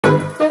So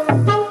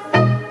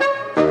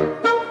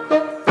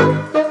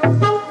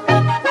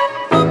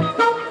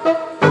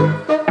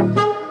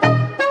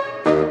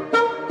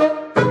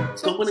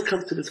when it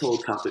comes to this whole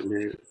topic,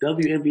 man,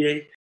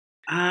 WNBA,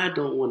 I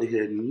don't want to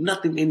hear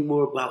nothing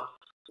anymore about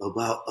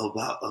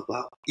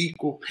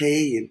equal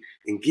pay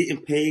and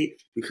getting paid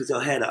because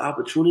y'all had an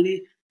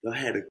opportunity, y'all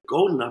had a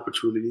golden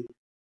opportunity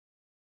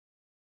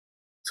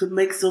to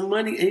make some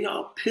money and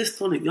y'all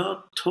pissed on it.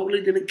 Y'all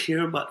totally didn't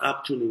care about the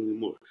opportunity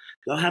anymore.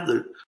 Y'all have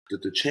the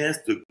chance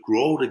to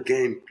grow the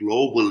game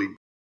globally.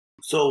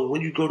 So when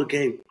you grow the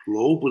game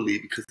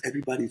globally, because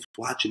everybody's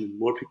watching and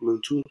more people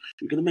in tune,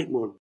 you're gonna make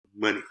more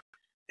money.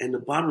 And the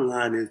bottom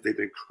line is they've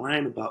been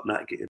crying about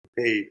not getting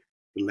paid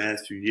the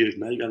last few years.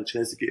 Now you got a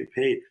chance to get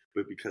paid,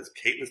 but because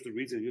Caitlin's the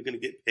reason you're gonna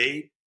get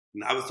paid,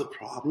 now it's a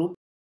problem.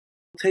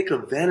 Take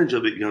advantage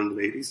of it, young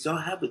ladies. Y'all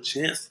have a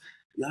chance.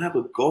 Y'all have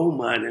a gold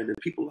mine, and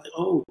people like,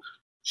 oh,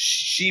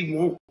 she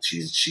won't.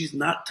 She's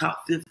not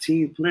top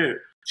 15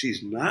 player.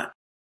 She's not.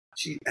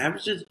 She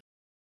averages.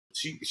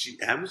 She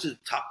averages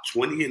top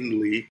 20 in the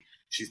league.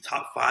 She's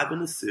top 5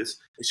 in assists,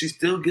 and she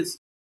still gets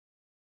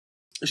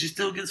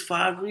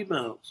 5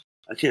 rebounds.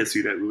 I can't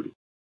see that, Rudy.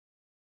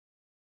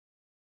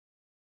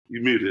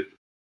 You muted.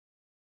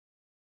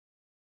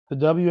 The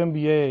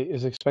WNBA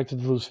is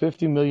expected to lose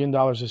 $50 million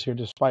this year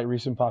despite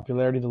recent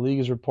popularity. The league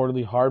is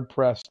reportedly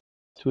hard-pressed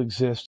to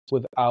exist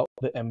without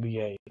the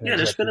NBA. Yeah,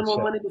 they're spending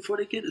more money before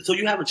they get it. So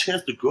you have a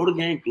chance to grow the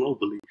game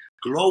globally.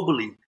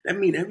 Globally. That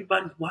means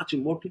everybody's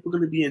watching. More people are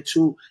going to be in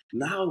tune.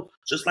 Now,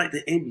 just like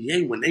the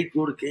NBA, when they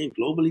grow the game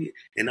globally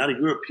and now the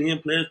European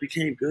players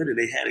became good and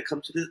they had it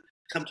come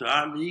to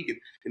our league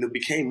and it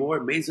became more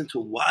amazing to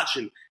watch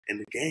and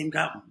the game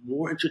got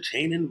more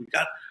entertaining. We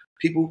got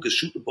people who could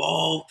shoot the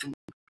ball from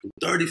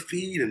 30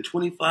 feet and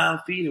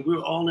 25 feet and we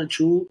were all in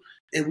tune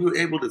and we were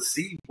able to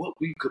see what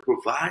we could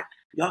provide.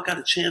 Y'all got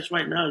a chance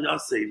right now and y'all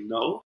say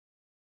no.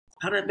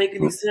 How that make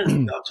any sense?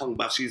 Y'all talking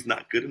about she's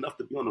not good enough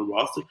to be on the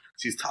roster.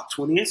 She's top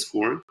 20 in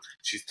scoring.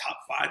 She's top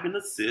 5 in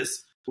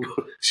assists.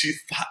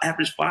 She's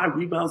averaged 5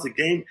 rebounds a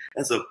game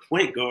as a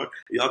point guard.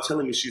 Y'all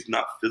telling me she's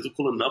not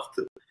physical enough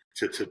to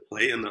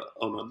play on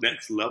the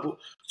next level.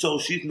 So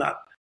she's not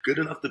good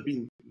enough to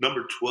be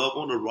number 12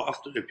 on the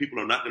roster, and people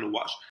are not going to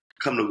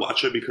come to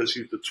watch her because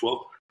she's the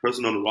 12th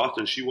person on the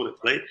roster and she wouldn't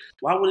play.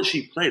 Why wouldn't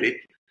she play? They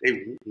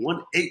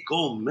won 8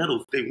 gold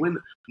medals. They win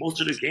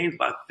most of the games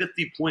by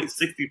 50 points,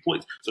 60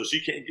 points. So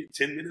she can't get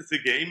 10 minutes a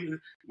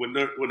game when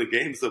the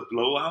game's a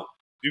blowout.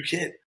 You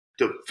can't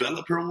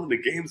develop her when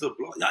the game's a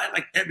blowout. Y'all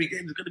like every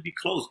game is going to be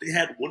close. They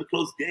had one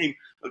close game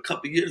a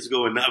couple of years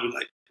ago, and now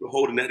we're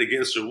holding that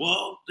against her.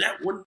 Well,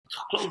 that one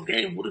close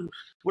game, what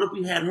if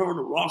we had her on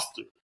the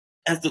roster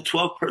as the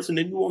 12th person?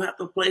 Then you won't have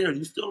to play her.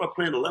 You still are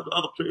playing 11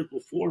 other players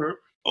before her.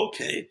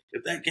 Okay,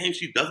 if that game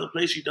she doesn't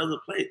play, she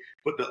doesn't play.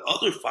 But the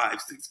other 5-6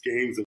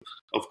 games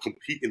of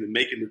competing and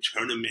making the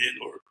tournament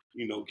or,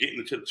 getting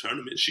into the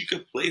tournament, she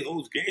could play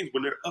those games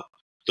when they're up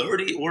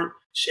 30 or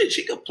shit.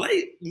 She could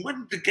play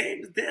when the game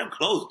is damn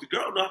close. The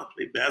girl knows how to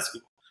play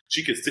basketball.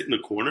 She can sit in the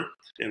corner.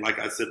 And like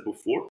I said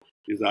before,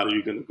 is either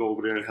you're going to go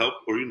over there and help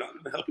or you're not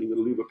going to help. You're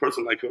going to leave a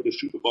person like her to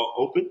shoot the ball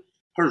open.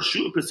 Her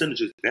shooting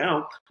percentage is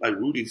down, like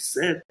Rudy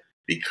said,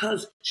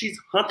 because she's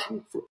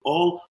hunting for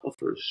all of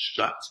her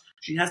shots.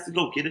 She has to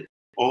go get it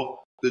off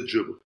the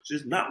dribble.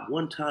 There's not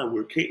one time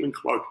where Caitlin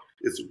Clark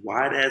is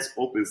wide ass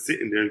open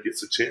sitting there and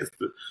gets a chance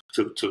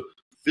to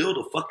feel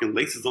the fucking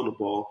laces on the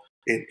ball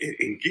and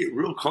get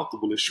real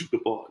comfortable and shoot the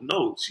ball.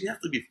 No, she has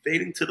to be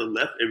fading to the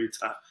left every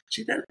time.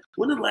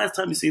 When the last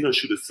time you seen her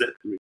shoot a set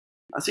 3?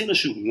 I seen her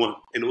shoot one,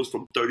 and it was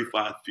from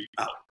 35 feet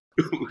out.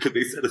 Because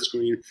they set a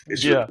screen and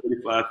she was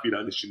 35 feet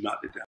out and she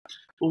knocked it down.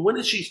 But when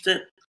did she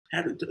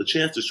had a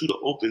chance to shoot an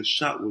open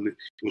shot when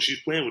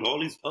she's playing with all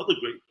these other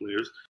great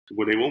players,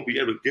 where they won't be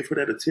able to give her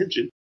that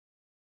attention?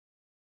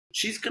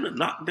 She's going to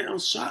knock down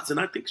shots, and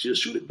I think she'll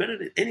shoot it better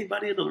than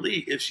anybody in the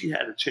league if she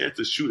had a chance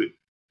to shoot it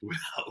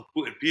without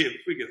being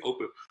freaking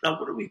open. Now,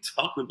 what are we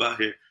talking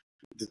about here?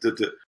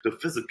 The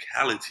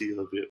physicality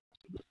of it.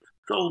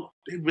 So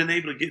they've been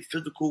able to get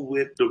physical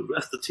with the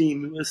rest of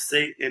Team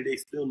USA, and they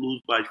still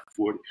lose by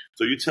 40.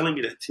 So you're telling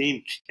me that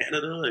Team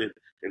Canada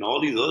and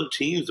all these other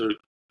teams are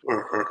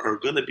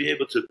going to be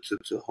able to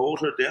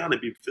hold her down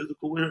and be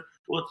physical with her?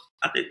 Well,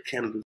 I think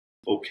Canada's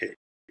okay.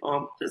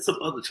 There's some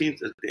other teams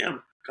that's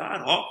damn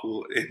god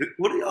awful.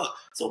 What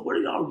are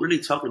y'all really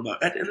talking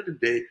about? At the end of the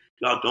day,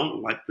 y'all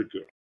don't like the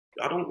girl.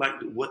 Y'all don't like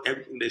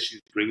everything that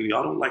she's bringing.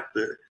 Y'all don't like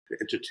the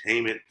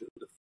entertainment,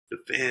 the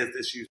fans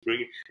that she's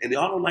bringing. And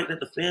y'all don't like that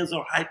the fans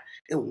are hyped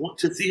and want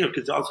to see her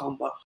because y'all talking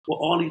about, well,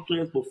 all these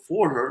players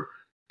before her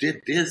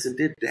did this and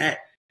did that,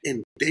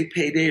 and they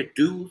pay their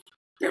dues.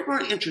 They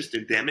weren't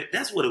interested, damn it.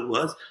 That's what it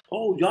was.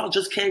 Oh, y'all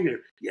just came here.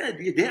 Yeah,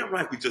 you're damn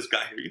right we just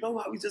got here. You know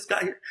why we just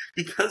got here?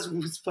 Because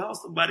we found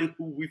somebody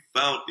who we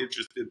found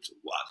interested to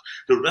watch.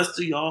 The rest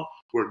of y'all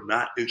were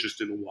not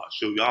interested to watch.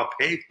 So y'all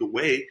paved the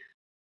way,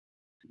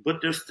 but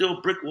there's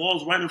still brick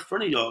walls right in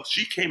front of y'all.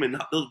 She came and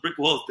knocked those brick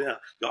walls down.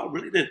 Y'all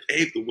really didn't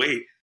pave the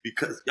way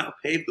because y'all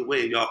paved the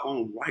way in your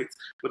own rights.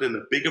 But in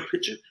the bigger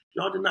picture,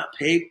 y'all did not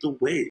pave the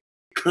way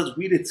because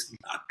we did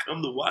not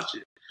come to watch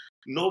it.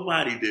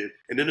 Nobody did.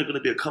 And then there are going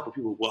to be a couple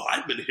people, well,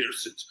 I've been here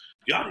since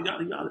yada,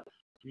 yada, yada.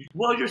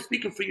 Well, you're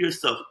speaking for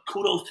yourself.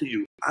 Kudos to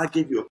you. I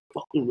give you a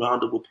fucking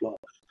round of applause.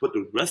 But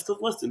the rest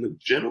of us in the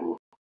general,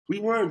 we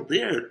weren't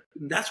there.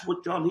 And that's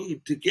what y'all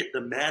need to get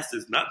the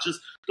masses, not just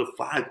the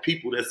 5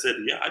 people that said,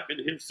 yeah, I've been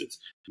here since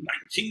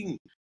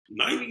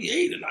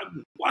 1998 and I've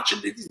been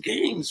watching these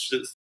games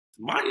since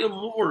Maya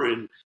Moore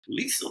and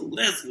Lisa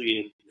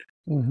Leslie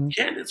and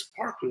Candace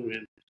Parker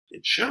and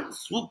Cheryl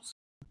Swoops.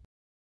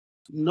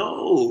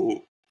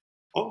 No.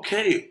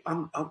 Okay,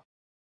 I'm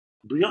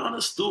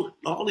Breonna Stewart,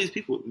 all these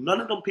people,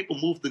 none of them people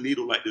move the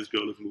needle like this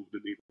girl has moved the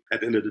needle at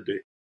the end of the day.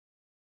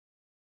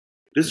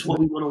 This is what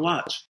we want to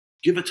watch.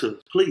 Give it to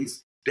us,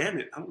 please. Damn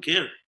it, I don't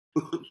care.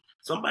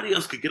 Somebody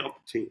else could get off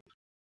the team.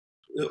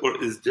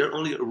 Or is there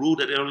only a rule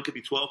that there only could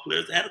be 12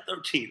 players? Add a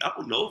 13. I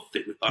don't know.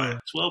 All right,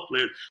 12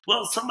 players.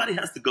 Well, somebody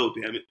has to go,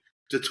 damn it.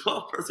 The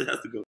 12th person has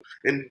to go.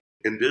 And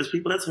there's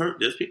people that's hurt.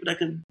 There's people that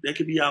can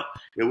be out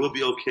and we'll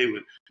be okay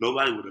with.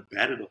 Nobody would have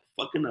batted a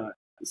fucking eye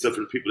except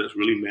for the people that's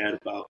really mad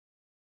about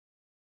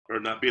her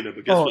not being there.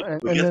 But guess what?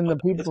 And then the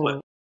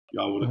people...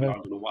 Y'all would have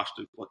gone to watch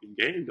the fucking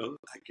game, though.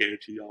 I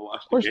guarantee y'all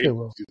watch the game. Of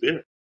course they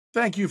will.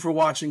 Thank you for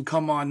watching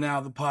Come On Now,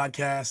 the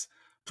podcast.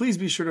 Please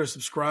be sure to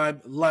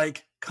subscribe,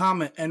 like,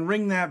 comment, and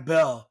ring that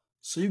bell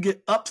so you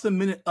get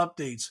up-to-the-minute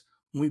updates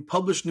when we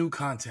publish new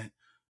content.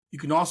 You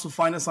can also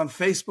find us on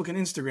Facebook and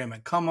Instagram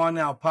at Come On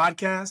Now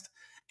Podcast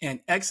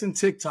and X and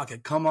TikTok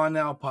at Come On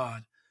Now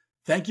Pod.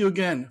 Thank you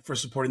again for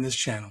supporting this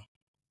channel.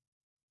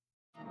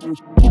 Thank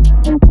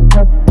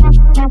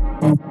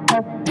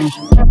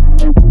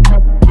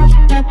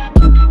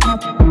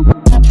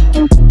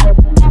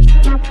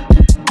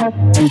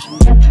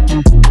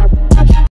you.